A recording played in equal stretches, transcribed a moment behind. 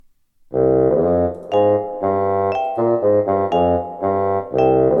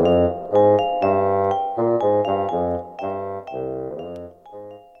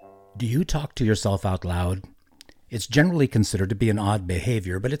to yourself out loud. It's generally considered to be an odd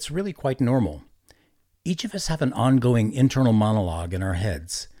behavior, but it's really quite normal. Each of us have an ongoing internal monologue in our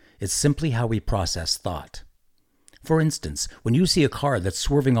heads. It's simply how we process thought. For instance, when you see a car that's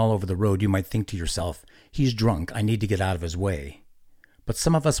swerving all over the road, you might think to yourself, "He's drunk, I need to get out of his way." But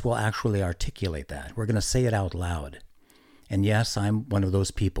some of us will actually articulate that. We're going to say it out loud. And yes, I'm one of those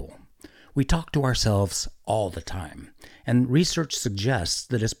people. We talk to ourselves all the time, and research suggests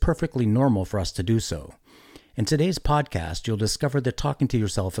that it's perfectly normal for us to do so. In today's podcast, you'll discover that talking to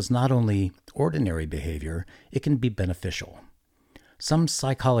yourself is not only ordinary behavior, it can be beneficial. Some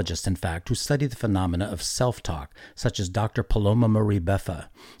psychologists, in fact, who study the phenomena of self-talk, such as Dr. Paloma Marie Beffa,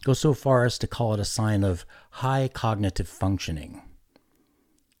 go so far as to call it a sign of high cognitive functioning.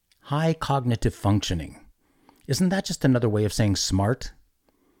 High cognitive functioning. Isn't that just another way of saying smart?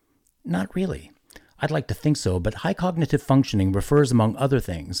 Not really. I'd like to think so, but high cognitive functioning refers, among other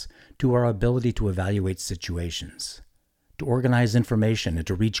things, to our ability to evaluate situations, to organize information, and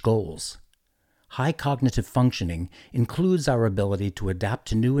to reach goals. High cognitive functioning includes our ability to adapt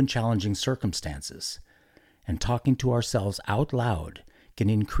to new and challenging circumstances, and talking to ourselves out loud can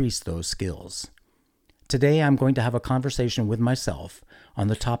increase those skills. Today, I'm going to have a conversation with myself on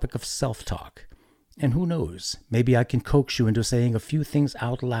the topic of self-talk, and who knows, maybe I can coax you into saying a few things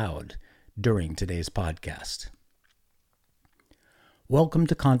out loud during today's podcast. Welcome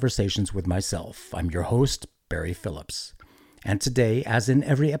to Conversations with Myself. I'm your host, Barry Phillips. And today, as in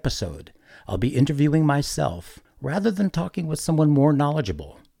every episode, I'll be interviewing myself rather than talking with someone more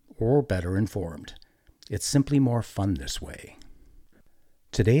knowledgeable or better informed. It's simply more fun this way.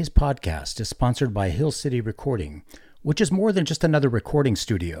 Today's podcast is sponsored by Hill City Recording, which is more than just another recording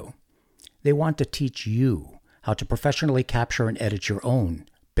studio. They want to teach you how to professionally capture and edit your own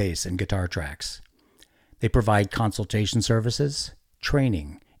bass and guitar tracks. They provide consultation services,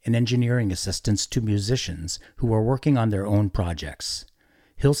 training, and engineering assistance to musicians who are working on their own projects.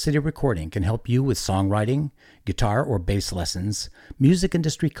 Hill City Recording can help you with songwriting, guitar or bass lessons, music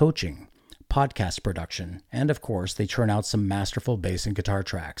industry coaching, podcast production, and of course, they churn out some masterful bass and guitar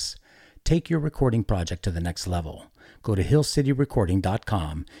tracks. Take your recording project to the next level. Go to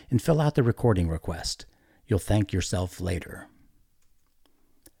hillcityrecording.com and fill out the recording request. You'll thank yourself later.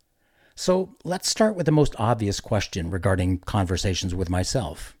 So let's start with the most obvious question regarding conversations with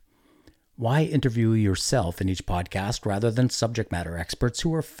myself. Why interview yourself in each podcast rather than subject matter experts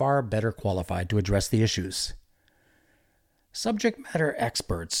who are far better qualified to address the issues? Subject matter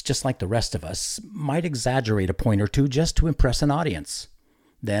experts, just like the rest of us, might exaggerate a point or two just to impress an audience.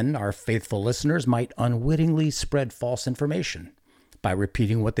 Then our faithful listeners might unwittingly spread false information by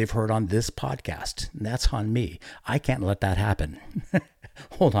repeating what they've heard on this podcast. That's on me. I can't let that happen.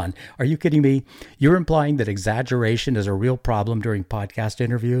 Hold on. Are you kidding me? You're implying that exaggeration is a real problem during podcast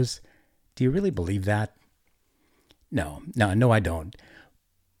interviews? Do you really believe that? No, I don't.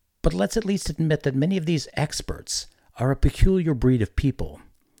 But let's at least admit that many of these experts are a peculiar breed of people.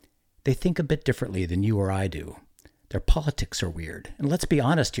 They think a bit differently than you or I do. Their politics are weird. And let's be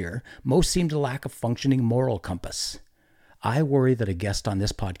honest here, most seem to lack a functioning moral compass. I worry that a guest on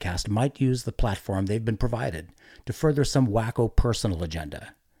this podcast might use the platform they've been provided to further some wacko personal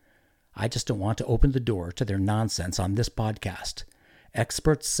agenda. I just don't want to open the door to their nonsense on this podcast.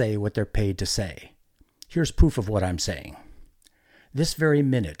 Experts say what they're paid to say. Here's proof of what I'm saying. This very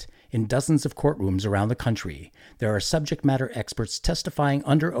minute, in dozens of courtrooms around the country, there are subject matter experts testifying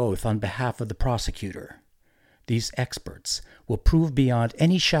under oath on behalf of the prosecutor. These experts will prove beyond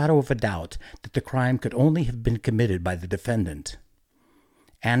any shadow of a doubt that the crime could only have been committed by the defendant.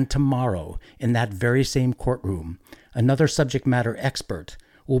 And tomorrow, in that very same courtroom, another subject matter expert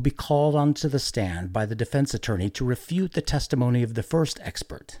will be called onto the stand by the defense attorney to refute the testimony of the first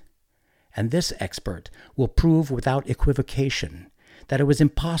expert. And this expert will prove without equivocation that it was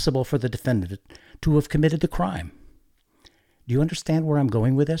impossible for the defendant to have committed the crime. Do you understand where I'm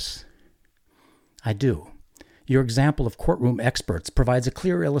going with this? I do. Your example of courtroom experts provides a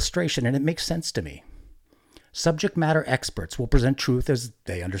clear illustration, and it makes sense to me. Subject matter experts will present truth as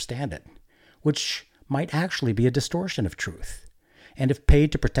they understand it, which might actually be a distortion of truth. And if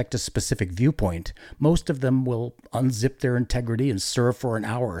paid to protect a specific viewpoint, most of them will unzip their integrity and serve for an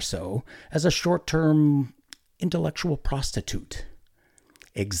hour or so as a short-term intellectual prostitute.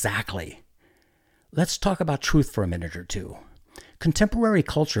 Exactly. Let's talk about truth for a minute or two. Contemporary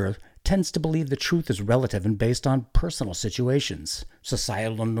culture tends to believe that truth is relative and based on personal situations,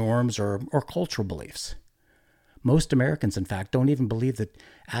 societal norms, or cultural beliefs. Most Americans, in fact, don't even believe that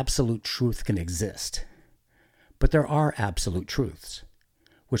absolute truth can exist. But there are absolute truths,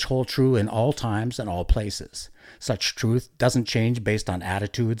 which hold true in all times and all places. Such truth doesn't change based on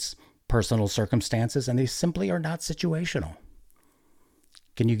attitudes, personal circumstances, and they simply are not situational.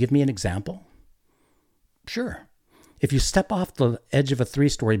 Can you give me an example? Sure. If you step off the edge of a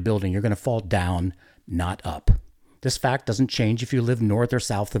 3-story building, you're going to fall down, not up. This fact doesn't change if you live north or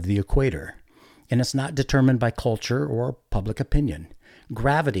south of the equator, and it's not determined by culture or public opinion.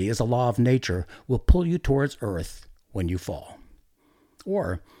 Gravity, as a law of nature, will pull you towards Earth when you fall.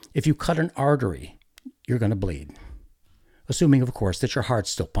 Or, if you cut an artery, you're going to bleed. Assuming, of course, that your heart's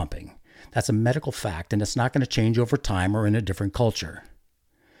still pumping. That's a medical fact, and it's not going to change over time or in a different culture.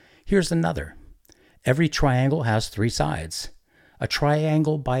 Here's another. Every triangle has 3 sides. A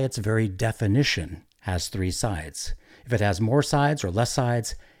triangle, by its very definition, has 3 sides. If it has more sides or less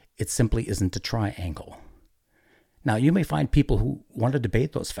sides, it simply isn't a triangle. Now, you may find people who want to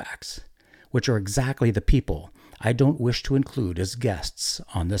debate those facts, which are exactly the people I don't wish to include as guests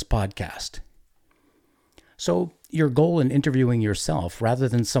on this podcast. So, your goal in interviewing yourself, rather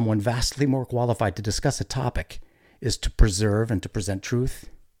than someone vastly more qualified to discuss a topic, is to preserve and to present truth?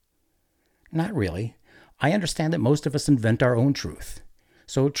 Not really. I understand that most of us invent our own truth.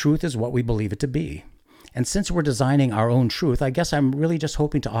 So truth is what we believe it to be. And since we're designing our own truth, I guess I'm really just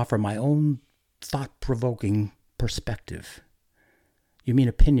hoping to offer my own thought-provoking perspective. You mean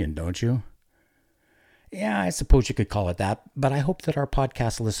opinion, don't you? Yeah, I suppose you could call it that, but I hope that our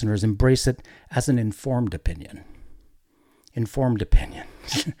podcast listeners embrace it as an informed opinion. Informed opinion.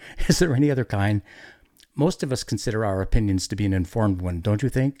 Is there any other kind? Most of us consider our opinions to be an informed one, don't you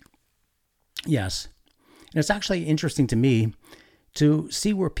think? Yes. And it's actually interesting to me to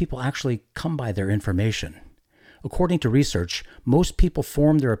see where people actually come by their information. According to research, most people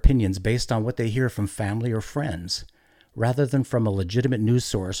form their opinions based on what they hear from family or friends, rather than from a legitimate news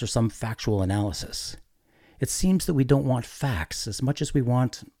source or some factual analysis. It seems that we don't want facts as much as we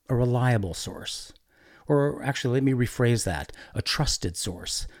want a reliable source. Or actually, let me rephrase that, a trusted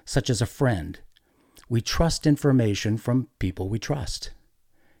source, such as a friend. We trust information from people we trust.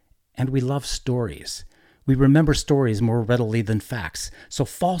 And we love stories. We remember stories more readily than facts, so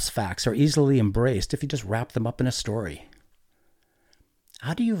false facts are easily embraced if you just wrap them up in a story.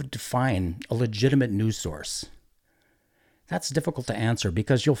 How do you define a legitimate news source? That's difficult to answer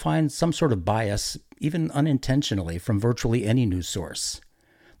because you'll find some sort of bias, even unintentionally, from virtually any news source.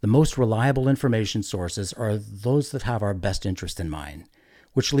 The most reliable information sources are those that have our best interest in mind,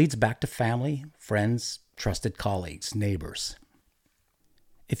 which leads back to family, friends, trusted colleagues, neighbors.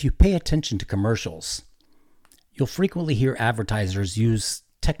 If you pay attention to commercials, you'll frequently hear advertisers use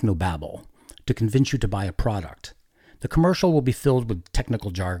technobabble to convince you to buy a product. The commercial will be filled with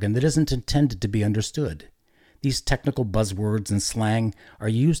technical jargon that isn't intended to be understood. These technical buzzwords and slang are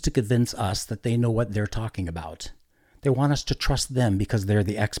used to convince us that they know what they're talking about. They want us to trust them because they're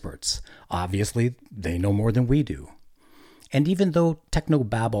the experts. Obviously, they know more than we do. And even though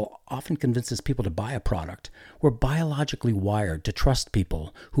technobabble often convinces people to buy a product, we're biologically wired to trust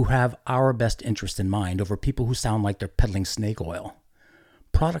people who have our best interest in mind over people who sound like they're peddling snake oil.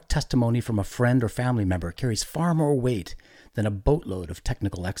 Product testimony from a friend or family member carries far more weight than a boatload of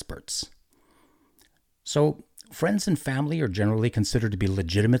technical experts. So, friends and family are generally considered to be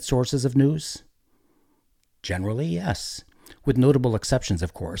legitimate sources of news? Generally, yes. With notable exceptions,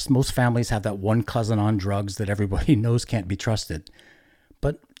 of course. Most families have that one cousin on drugs that everybody knows can't be trusted.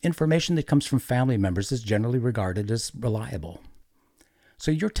 But information that comes from family members is generally regarded as reliable.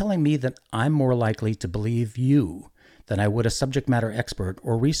 So you're telling me that I'm more likely to believe you than I would a subject matter expert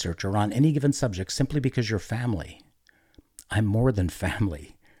or researcher on any given subject simply because you're family. I'm more than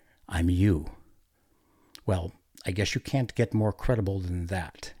family. I'm you. Well, I guess you can't get more credible than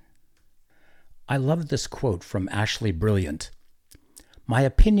that. I love this quote from Ashley Brilliant. My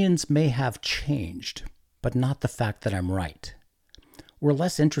opinions may have changed, but not the fact that I'm right. We're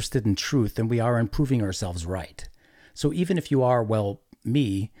less interested in truth than we are in proving ourselves right. So even if you are, well,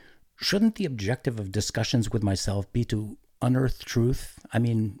 me, shouldn't the objective of discussions with myself be to unearth truth? I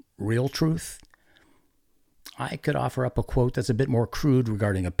mean, real truth? I could offer up a quote that's a bit more crude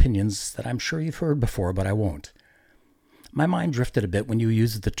regarding opinions that I'm sure you've heard before, but I won't. My mind drifted a bit when you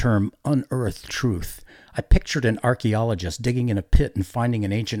used the term unearthed truth. I pictured an archaeologist digging in a pit and finding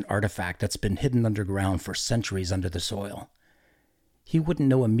an ancient artifact that's been hidden underground for centuries under the soil. He wouldn't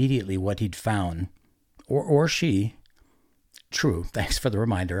know immediately what he'd found, or she. True, thanks for the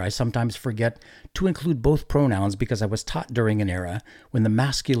reminder. I sometimes forget to include both pronouns because I was taught during an era when the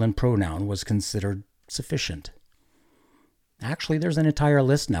masculine pronoun was considered sufficient. Actually, there's an entire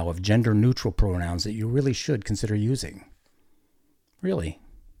list now of gender-neutral pronouns that you really should consider using. Really?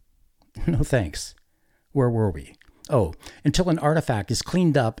 No thanks. Where were we? Oh, until an artifact is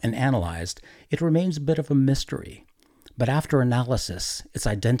cleaned up and analyzed, it remains a bit of a mystery. but after analysis, its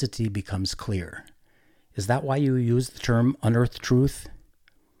identity becomes clear. Is that why you use the term unearthed truth?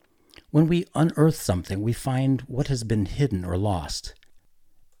 When we unearth something, we find what has been hidden or lost.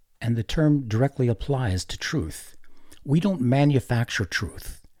 And the term directly applies to truth. We don't manufacture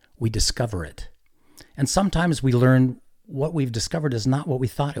truth. We discover it. And sometimes we learn what we've discovered is not what we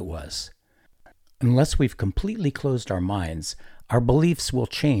thought it was. Unless we've completely closed our minds, our beliefs will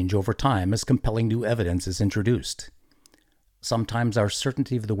change over time as compelling new evidence is introduced. Sometimes our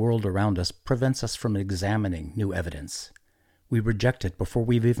certainty of the world around us prevents us from examining new evidence. We reject it before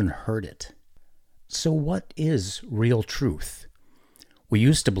we've even heard it. So what is real truth? We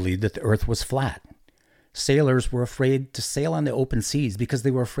used to believe that the earth was flat. Sailors were afraid to sail on the open seas because they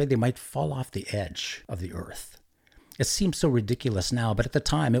were afraid they might fall off the edge of the earth. It seems so ridiculous now, but at the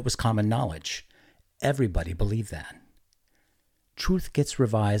time it was common knowledge. Everybody believed that. Truth gets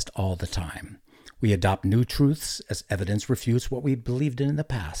revised all the time. We adopt new truths as evidence refutes what we believed in the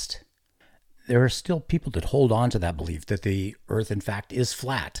past. There are still people that hold on to that belief that the earth in fact is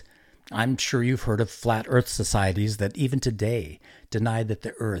flat. I'm sure you've heard of flat earth societies that even today deny that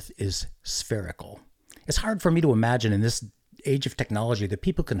the earth is spherical. It's hard for me to imagine in this age of technology that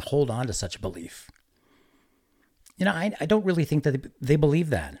people can hold on to such a belief. I don't really think that they believe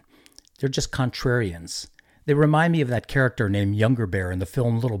that. They're just contrarians. They remind me of that character named Younger Bear in the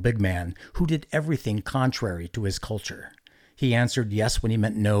film Little Big Man, who did everything contrary to his culture. He answered yes when he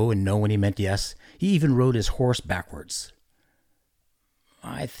meant no and no when he meant yes. He even rode his horse backwards.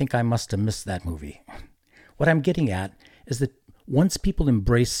 I think I must have missed that movie. What I'm getting at is that once people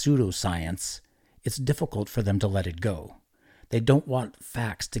embrace pseudoscience, it's difficult for them to let it go. They don't want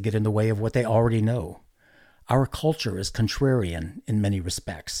facts to get in the way of what they already know. Our culture is contrarian in many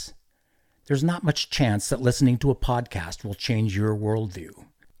respects. There's not much chance that listening to a podcast will change your worldview,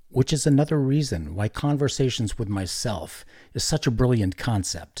 which is another reason why conversations with myself is such a brilliant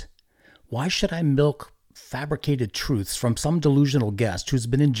concept. Why should I milk fabricated truths from some delusional guest who's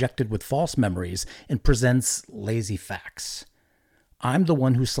been injected with false memories and presents lazy facts? I'm the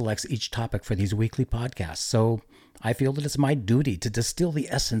one who selects each topic for these weekly podcasts, so I feel that it's my duty to distill the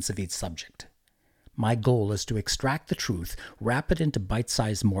essence of each subject. My goal is to extract the truth, wrap it into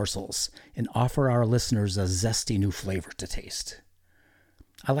bite-sized morsels, and offer our listeners a zesty new flavor to taste.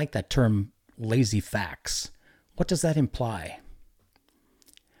 I like that term, lazy facts. What does that imply?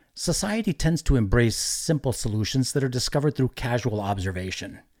 Society tends to embrace simple solutions that are discovered through casual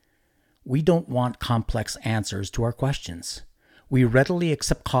observation. We don't want complex answers to our questions. We readily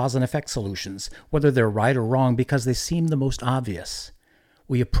accept cause and effect solutions, whether they're right or wrong, because they seem the most obvious.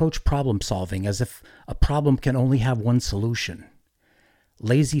 We approach problem solving as if a problem can only have one solution.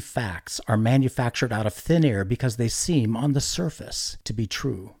 Lazy facts are manufactured out of thin air because they seem, on the surface, to be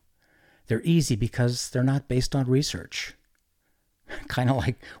true. They're easy because they're not based on research. Kind of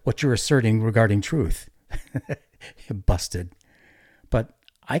like what you're asserting regarding truth. Busted. But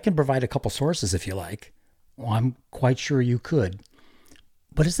I can provide a couple sources if you like. Well, I'm quite sure you could.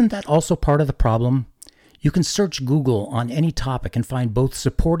 But isn't that also part of the problem? You can search Google on any topic and find both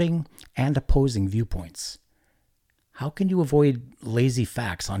supporting and opposing viewpoints. How can you avoid lazy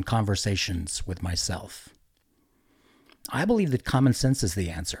facts on conversations with myself? I believe that common sense is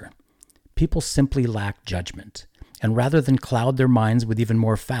the answer. People simply lack judgment. And rather than cloud their minds with even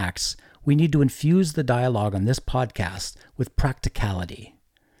more facts, we need to infuse the dialogue on this podcast with practicality.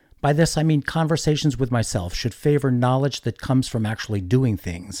 By this, I mean conversations with myself should favor knowledge that comes from actually doing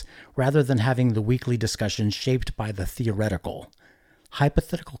things, rather than having the weekly discussions shaped by the theoretical.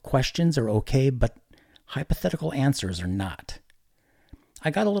 Hypothetical questions are okay, but hypothetical answers are not. I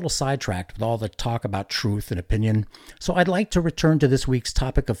got a little sidetracked with all the talk about truth and opinion, so I'd like to return to this week's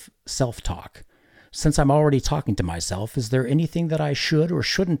topic of self-talk. Since I'm already talking to myself, is there anything that I should or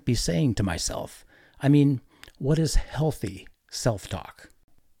shouldn't be saying to myself? I mean, what is healthy self-talk?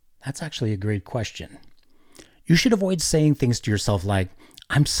 That's actually a great question. You should avoid saying things to yourself like,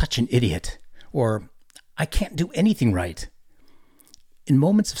 I'm such an idiot, or I can't do anything right. In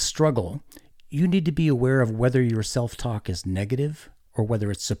moments of struggle, you need to be aware of whether your self-talk is negative or whether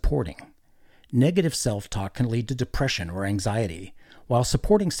it's supporting. Negative self-talk can lead to depression or anxiety, while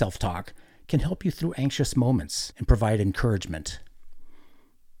supporting self-talk can help you through anxious moments and provide encouragement.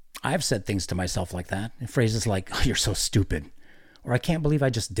 I've said things to myself like that, phrases like, oh, you're so stupid, or I can't believe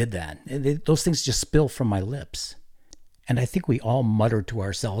I just did that. Those things just spill from my lips. And I think we all mutter to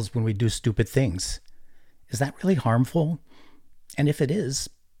ourselves when we do stupid things. Is that really harmful? And if it is,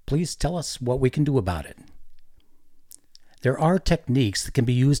 please tell us what we can do about it. There are techniques that can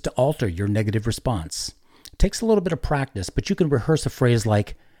be used to alter your negative response. It takes a little bit of practice, but you can rehearse a phrase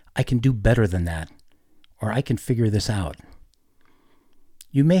like, I can do better than that. or I can figure this out.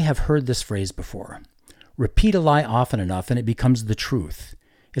 You may have heard this phrase before. Repeat a lie often enough and it becomes the truth.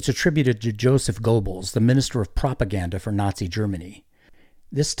 It's attributed to Joseph Goebbels, the minister of propaganda for Nazi Germany.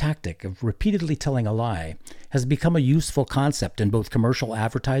 This tactic of repeatedly telling a lie has become a useful concept in both commercial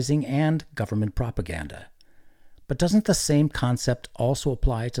advertising and government propaganda. But doesn't the same concept also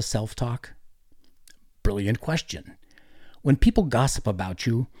apply to self-talk? Brilliant question. When people gossip about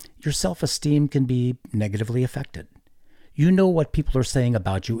you, your self-esteem can be negatively affected. You know what people are saying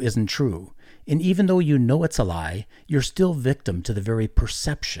about you isn't true, and even though you know it's a lie, you're still victim to the very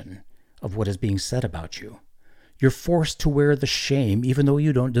perception of what is being said about you. You're forced to wear the shame even though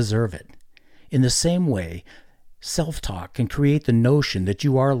you don't deserve it. In the same way, self-talk can create the notion that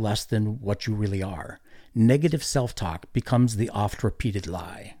you are less than what you really are. Negative self-talk becomes the oft-repeated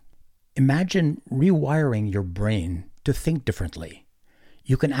lie. Imagine rewiring your brain to think differently.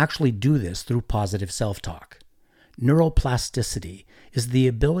 You can actually do this through positive self-talk. Neuroplasticity is the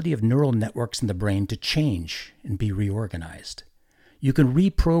ability of neural networks in the brain to change and be reorganized. You can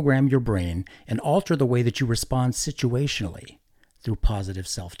reprogram your brain and alter the way that you respond situationally through positive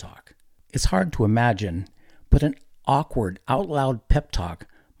self-talk. It's hard to imagine, but an awkward, out-loud pep talk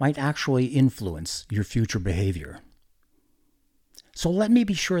might actually influence your future behavior. So let me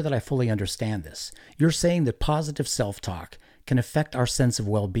be sure that I fully understand this. You're saying that positive self-talk can affect our sense of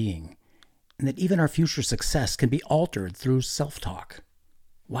well-being, and that even our future success can be altered through self-talk.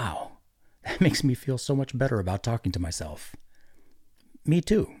 Wow, that makes me feel so much better about talking to myself. Me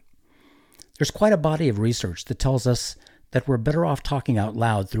too. There's quite a body of research that tells us that we're better off talking out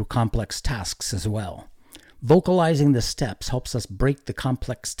loud through complex tasks as well. Vocalizing the steps helps us break the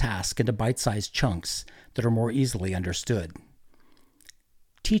complex task into bite-sized chunks that are more easily understood.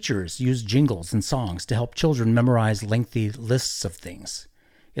 Teachers use jingles and songs to help children memorize lengthy lists of things.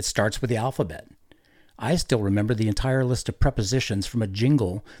 It starts with the alphabet. I still remember the entire list of prepositions from a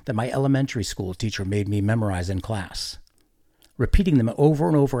jingle that my elementary school teacher made me memorize in class. Repeating them over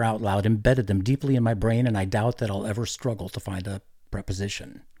and over out loud embedded them deeply in my brain, and I doubt that I'll ever struggle to find a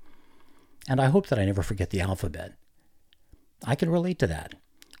preposition. And I hope that I never forget the alphabet. I can relate to that.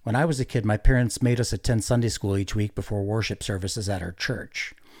 When I was a kid, my parents made us attend Sunday school each week before worship services at our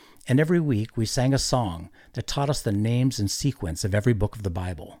church. And every week we sang a song that taught us the names and sequence of every book of the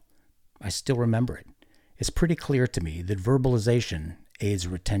Bible. I still remember it. It's pretty clear to me that verbalization aids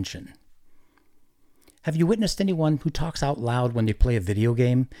retention. Have you witnessed anyone who talks out loud when they play a video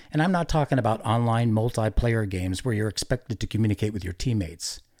game? And I'm not talking about online multiplayer games where you're expected to communicate with your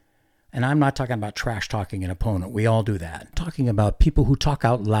teammates. And I'm not talking about trash talking an opponent. We all do that. I'm talking about people who talk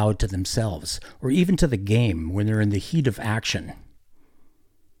out loud to themselves or even to the game when they're in the heat of action.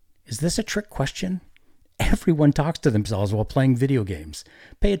 Is this a trick question? Everyone talks to themselves while playing video games.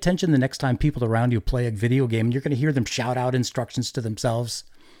 Pay attention the next time people around you play a video game and you're going to hear them shout out instructions to themselves,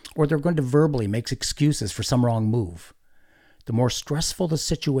 or they're going to verbally make excuses for some wrong move. The more stressful the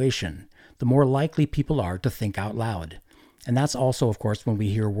situation, the more likely people are to think out loud. And that's also, of course, when we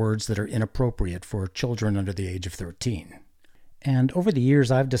hear words that are inappropriate for children under the age of 13. And over the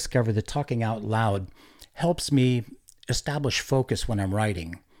years, I've discovered that talking out loud helps me establish focus when I'm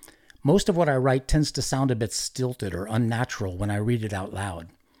writing. Most of what I write tends to sound a bit stilted or unnatural when I read it out loud.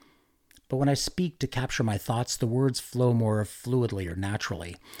 But when I speak to capture my thoughts, the words flow more fluidly or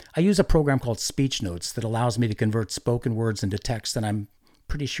naturally. I use a program called Speech Notes that allows me to convert spoken words into text, and I'm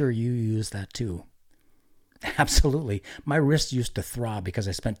pretty sure you use that too. Absolutely. My wrists used to throb because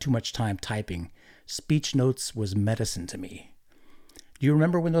I spent too much time typing. Speech Notes was medicine to me. Do you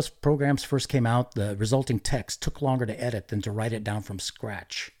remember when those programs first came out? The resulting text took longer to edit than to write it down from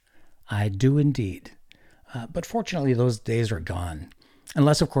scratch. I do indeed. But fortunately, those days are gone.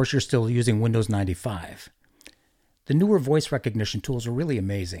 Unless, of course, you're still using Windows 95. The newer voice recognition tools are really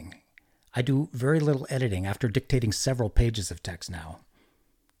amazing. I do very little editing after dictating several pages of text now.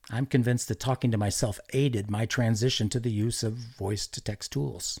 I'm convinced that talking to myself aided my transition to the use of voice-to-text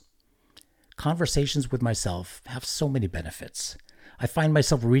tools. Conversations with myself have so many benefits. I find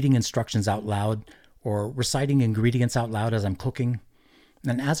myself reading instructions out loud or reciting ingredients out loud as I'm cooking.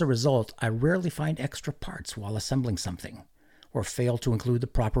 And as a result, I rarely find extra parts while assembling something, or fail to include the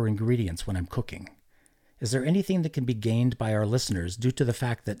proper ingredients when I'm cooking. Is there anything that can be gained by our listeners due to the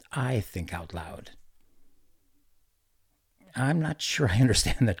fact that I think out loud? I'm not sure I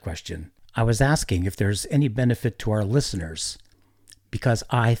understand that question. I was asking if there's any benefit to our listeners because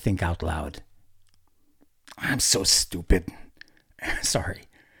I think out loud. I'm so stupid. Sorry.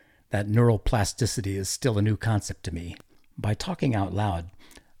 That neuroplasticity is still a new concept to me. By talking out loud,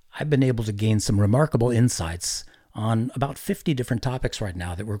 I've been able to gain some remarkable insights on about 50 different topics right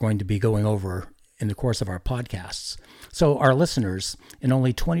now that we're going to be going over in the course of our podcasts. So our listeners, in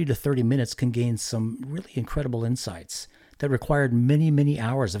only 20 to 30 minutes, can gain some really incredible insights that required many, many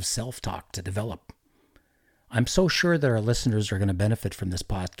hours of self-talk to develop. I'm so sure that our listeners are going to benefit from this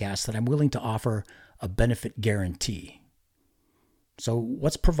podcast that I'm willing to offer a benefit guarantee. So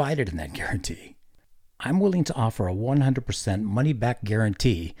what's provided in that guarantee? I'm willing to offer a 100% money-back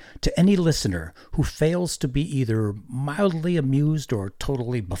guarantee to any listener who fails to be either mildly amused or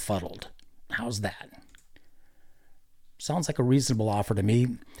totally befuddled. How's that? Sounds like a reasonable offer to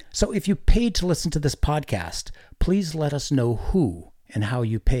me. So if you paid to listen to this podcast, please let us know who and how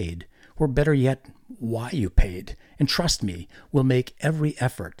you paid, or better yet, why you paid. And trust me, we'll make every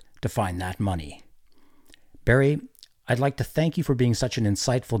effort to find that money. Barry, I'd like to thank you for being such an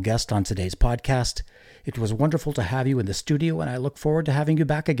insightful guest on today's podcast. It was wonderful to have you in the studio, and I look forward to having you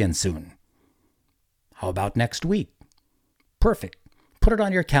back again soon. How about next week? Perfect. Put it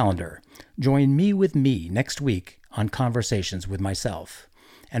on your calendar. Join me with me next week on Conversations with Myself.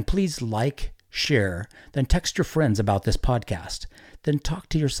 And please like, share, then text your friends about this podcast. Then talk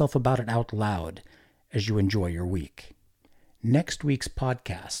to yourself about it out loud as you enjoy your week. Next week's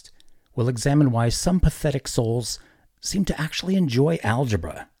podcast will examine why some pathetic souls seem to actually enjoy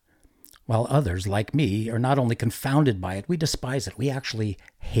algebra, while others, like me, are not only confounded by it, we despise it. We actually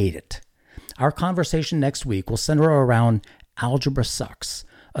hate it. Our conversation next week will center around Algebra Sucks,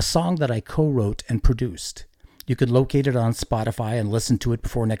 a song that I co-wrote and produced. You can locate it on Spotify and listen to it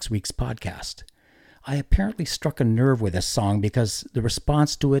before next week's podcast. I apparently struck a nerve with this song because the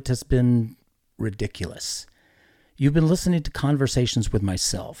response to it has been ridiculous. You've been listening to Conversations with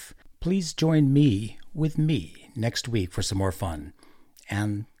Myself. Please join me with me next week for some more fun.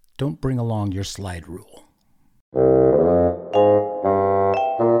 And don't bring along your slide rule.